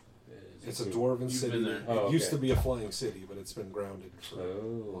Janderhoff is. It's a dwarven You've city. been there. Oh, It used okay. to be a flying city, but it's been grounded for a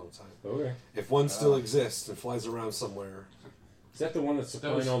Oh, long time. okay. If one still exists and flies around somewhere, Is that the one that's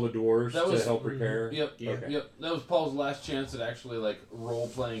supplying was- all the dwarves that was- to help repair? Yep, Okay. yep. That was Paul's last chance at actually like role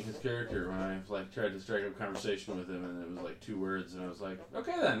playing his character when I like tried to strike up a conversation with him, and it was like 2 words, and I was like,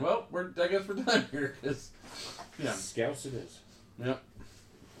 okay then, well, I guess we're done here, because yeah, Scouts it is. yep,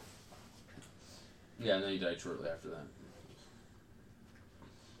 yeah, and then he died shortly after that.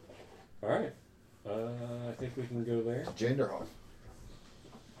 All right. I think we can go there. Janderhoff.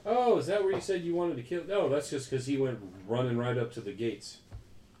 Oh, is that where you said you wanted to kill? No, that's just because he went running right up to the gates.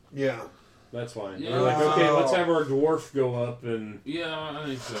 Yeah. That's fine. Yeah. We're like, okay, let's have our dwarf go up, and Yeah, I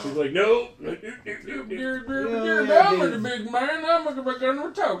think so. he's like, no. You're Yeah, down with the big man. I'm going to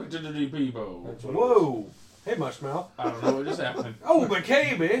be talking to the people. That's what Whoa! Hey, Mushmouth. I don't know what just happened. Oh,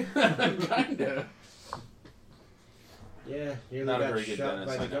 McCabe, Kinda. Yeah, nearly Not a got very good shot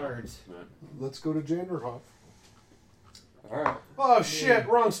dentist, by I the know. guards. Let's go to Janderhoff. Alright. Oh, shit.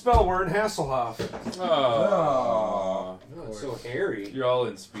 Wrong spell. We're in Hasselhoff. Oh. It's so hairy. You're all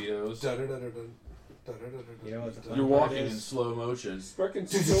in Speedos. You know what the fun You're part walking is? in slow motion.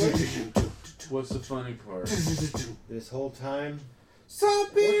 What's the funny part? This whole time, Some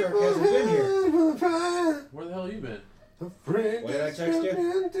people hasn't been here. Where the hell you been? What did I text you?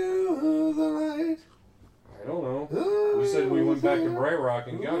 Into the light. I don't know. We said we went back to Bright Rock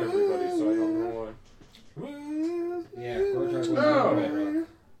and got everybody, so I don't know why. Yeah, Gortark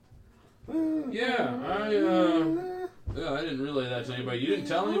went Yeah, I didn't relay that to anybody. You didn't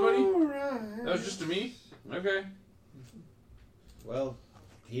tell anybody? That was just to me? Okay. Well,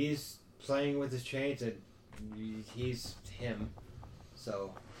 he's playing with his chains and he's him.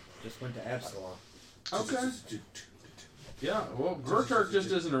 So, just went to Absalom. Okay. Yeah, well, Gortark just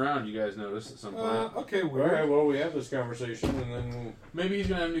isn't around, you guys noticed at some point. Okay, Alright, well, we have this conversation, and then... Maybe he's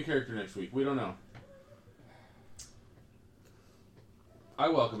going to have a new character next week. We don't know. I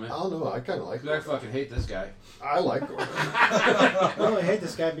welcome it. I don't know. I kind of like I fucking hate this guy. I like Gordon. I only hate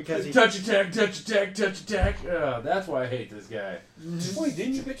this guy because he... Touch attack, touch attack, touch attack. That's why I hate this guy. Wait,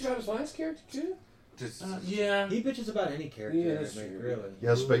 didn't you bitch about his last character, too? Yeah. He bitches about any character, Yeah, I that's think, true. really.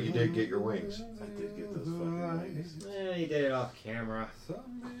 Yes, but you did get your wings. I did get those fucking wings. He did it off camera.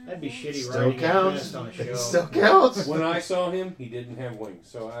 That'd be shitty Still writing at counts. best on a show. It still counts. When I saw him, he didn't have wings,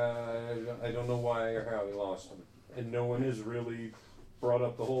 so I don't know why or how he lost them. And no one has really brought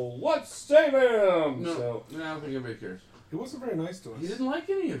up the whole, let's save him! No, So, I don't think anybody cares. He wasn't very nice to us. He didn't like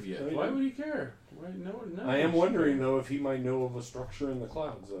any of you. No, he Why didn't. would he care? Why, no, I am wondering, though, if he might know of a structure in the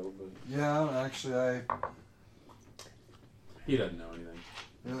clouds, though. But Yeah, actually, He doesn't know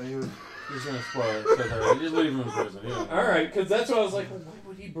anything. he was. He's going to spoil it. So just leave him in prison. He doesn't know. all right, because that's what I was like, well, why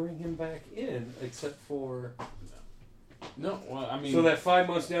would he bring him back in, except for... No, well, I mean... So that 5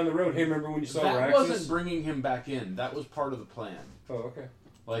 months down the road, hey, remember when you saw that Raxus? wasn't bringing him back in. That was part of the plan. Oh, okay.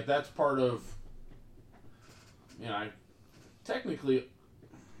 Like, that's part of... You know, technically...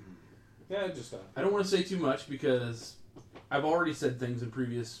 Yeah, just... I don't want to say too much because I've already said things in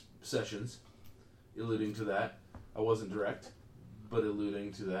previous sessions alluding to that. I wasn't direct, but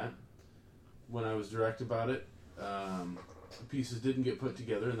alluding to that. When I was direct about it, the pieces didn't get put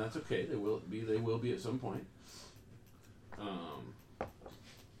together, and that's okay. They will be at some point.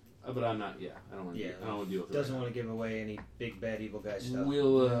 But I'm not. Yeah, I don't want to. I don't want to deal with it. Doesn't want to give away any big bad evil guy stuff. We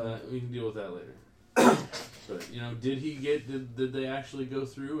can deal with that later. But did they actually go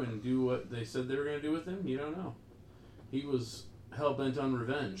through and do what they said they were going to do with him? You don't know. He was hell bent on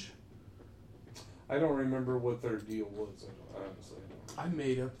revenge. I don't remember what their deal was, honestly. I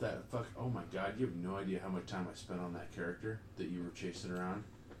made up that oh my god, you have no idea how much time I spent on that character that you were chasing around.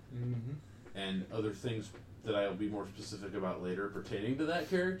 Mm-hmm. And other things that I'll be more specific about later pertaining to that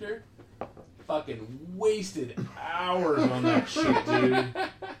character. Fucking wasted hours on that shit, dude.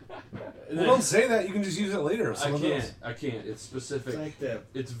 Well, don't say that. You can just use it later. I can't. It's specific.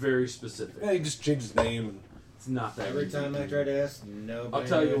 It's very specific. Yeah, you just change his name. And it's not that Every easy. time I try to ask, nobody I'll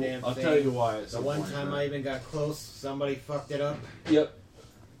tell knew a you. damn I'll thing. tell you why. The one time I even got close, somebody fucked it up. Yep.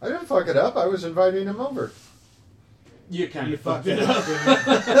 I didn't fuck it up. I was inviting him over. You kind of fucked it it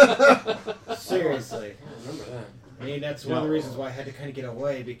up. up. Seriously. I remember that. I mean, that's one of the reasons why I had to kind of get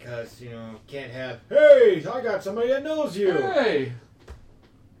away, because, can't have, hey, I got somebody that knows you. Hey!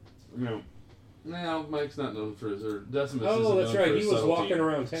 No. No, Mike's not known for his, or Decimus Oh, isn't that's known right. for He his was subtlety. walking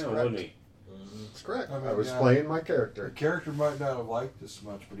around town, wasn't he? That's correct. I mean, I was playing my character. The character might not have liked us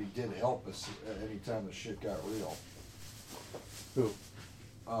much, but he did help us at any time the shit got real. Who?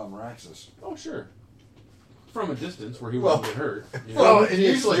 Raxus. Oh, sure. From a distance where he Well- wouldn't get hurt. you know? Well,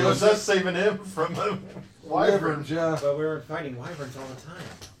 initially it was us saving him from the wyverns. Yeah. But we were fighting wyverns all the time.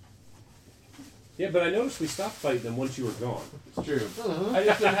 Yeah, but I noticed we stopped fighting them once you were gone. It's true. I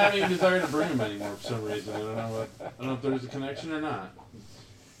just didn't have any desire to bring him anymore for some reason. I don't know if there's a connection or not.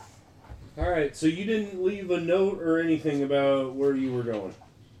 All right, so you didn't leave a note or anything about where you were going.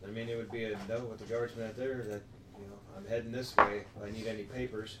 I mean, it would be a note with the guardsman out there that, I'm heading this way. If I need any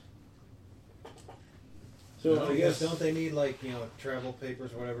papers. So I guess don't they need travel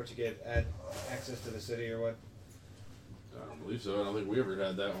papers or whatever to get access to the city or what? I don't believe so. I don't think we ever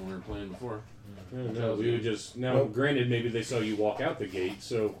had that when we were playing before. No, we would just now. Granted, maybe they saw you walk out the gate,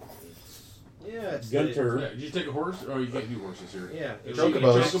 so Yeah, it's Gunter. Yeah, did you take a horse? Oh, you can't do horses here. Yeah, Did you get a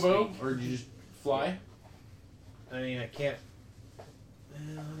chocobo, or did you just fly? I mean, I can't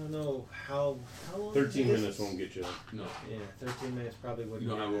I don't know how long. 13 minutes won't get you. No. Yeah, 13 minutes probably wouldn't. You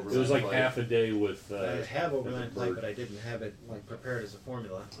don't have overnight It was like flight. half a day with. I have overnight flight, but I didn't have it like prepared as a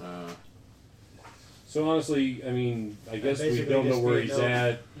formula. So honestly, I mean, I guess we basically don't know just where be he's noted-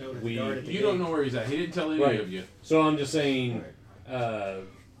 at. noted We guard at the You don't know where he's at. He didn't tell any Right. of you. So I'm just saying,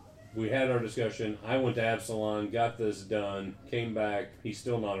 we had our discussion. I went to Absalon, got this done, came back. He's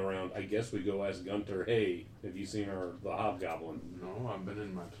still not around. I guess we go ask Gunter, hey, have you seen the Hobgoblin? No, I've been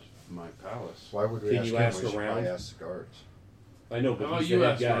in my palace. Why would we Can ask you him? ask We should around? probably ask the guards. I know, but How about he's you the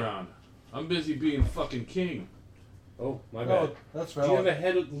head ask guy. around? I'm busy being fucking king. Oh, my Oh, bad. that's You have a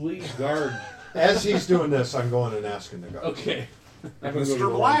head lead guard. As he's doing this, I'm going and asking the guards. Okay.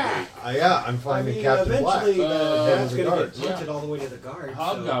 Mr. Black. Yeah, I'm finding I mean, Captain Black. eventually head of that's the going to guards. get printed all the way to the guard.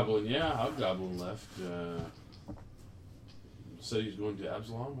 Hobgoblin, yeah, Hobgoblin left. Said he's going to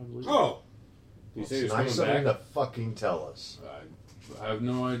Absalom, I believe. Oh. You say he's Nice coming of him back? to fucking tell us. I have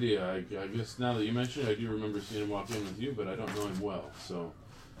no idea. I guess now that you mention it, I do remember seeing him walk in with you, but I don't know him well, so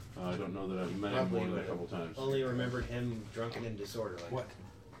I don't know that I've met him Probably more than a would couple times. Only remembered him drunken and disorderly. What?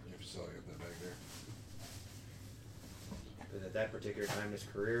 You still got that back there. But at that particular time in his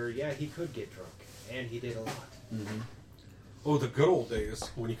career, yeah, he could get drunk, and he did a lot. Mm-hmm. Oh, the good old days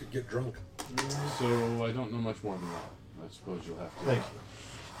when you could get drunk. So I don't know much more than that. I suppose you'll have to. Thank you.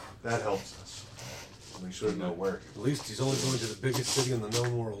 That helps us. At least we know where. At least he's only going to the biggest city in the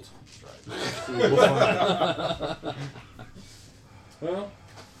known world. That's right. We'll find. Well,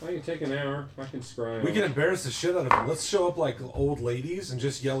 I can take an hour. I can scry. We can embarrass the shit out of him. Let's show up like old ladies and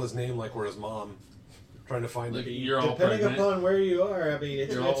just yell his name like we're his mom. Trying to find Like him. you're all Depending pregnant. upon where you are, I mean,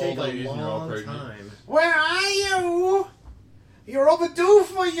 it's You're going all to take old a ladies and you're all long pregnant. time. Where are you? You're overdue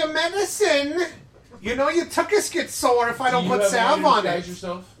for your medicine. You know your tuchus gets sore if I don't put salve on it.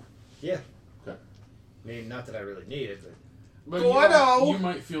 Yourself? Yeah. Okay. I mean, not that I really need it, but... But Gordo! you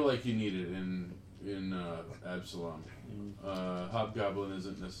might feel like you need it in Absalom. Hobgoblin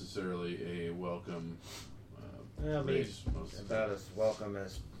isn't necessarily a welcome I mean, race. Most of the about time. as welcome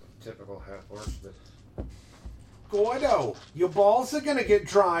as typical half-orcs, but... Gordo, your balls are gonna get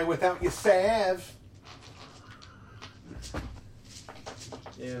dry without your salve.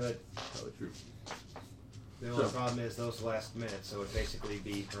 Yeah, but Probably true. the only problem is those last minutes, so it'd basically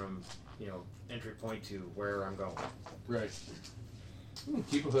be from, entry point to where I'm going. Right.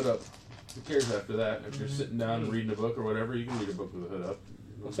 Keep a hood up. Who cares after that? If you're sitting down and reading a book or whatever, you can read a book with a hood up.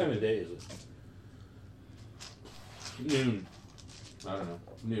 What time of day is it? Noon. I don't know.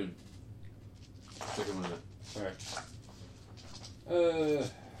 Noon. Sticking with it. Alright.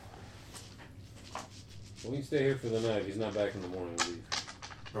 We can stay here for the night. If he's not back in the morning, we'll leave.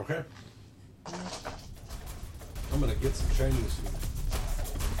 Okay. I'm gonna get some Chinese food.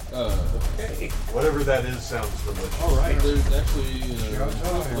 Okay. Whatever that is sounds delicious. All right. There's actually here we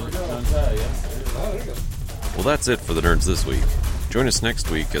go. yeah. Oh, there you go. Well, that's it for the Nerds this week. Join us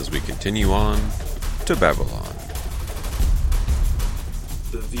next week as we continue on to Babylon.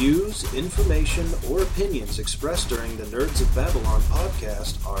 The views, information, or opinions expressed during the Nerds of Babylon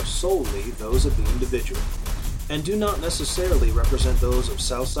podcast are solely those of the individual, and do not necessarily represent those of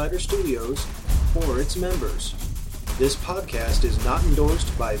Southsider Studios or its members. This podcast is not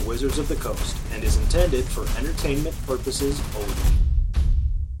endorsed by Wizards of the Coast and is intended for entertainment purposes only.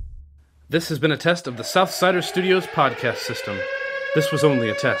 This has been a test of the Southsider Studios podcast system. This was only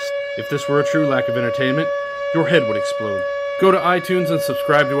a test. If this were a true lack of entertainment, your head would explode. Go to iTunes and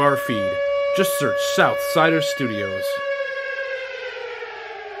subscribe to our feed. Just search Southsider Studios.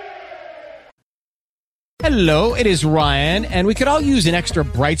 Hello, it is Ryan, and we could all use an extra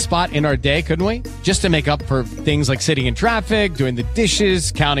bright spot in our day, couldn't we? Just to make up for things like sitting in traffic, doing the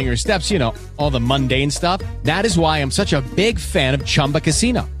dishes, counting your steps, all the mundane stuff. That is why I'm such a big fan of Chumba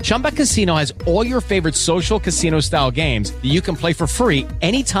Casino. Chumba Casino has all your favorite social casino-style games that you can play for free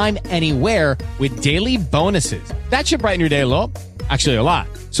anytime, anywhere with daily bonuses. That should brighten your day a little. Actually, a lot.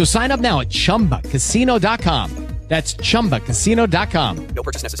 So sign up now at ChumbaCasino.com. That's ChumbaCasino.com. No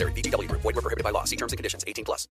purchase necessary. VGW Group. Void where prohibited by law. See terms and conditions. 18+.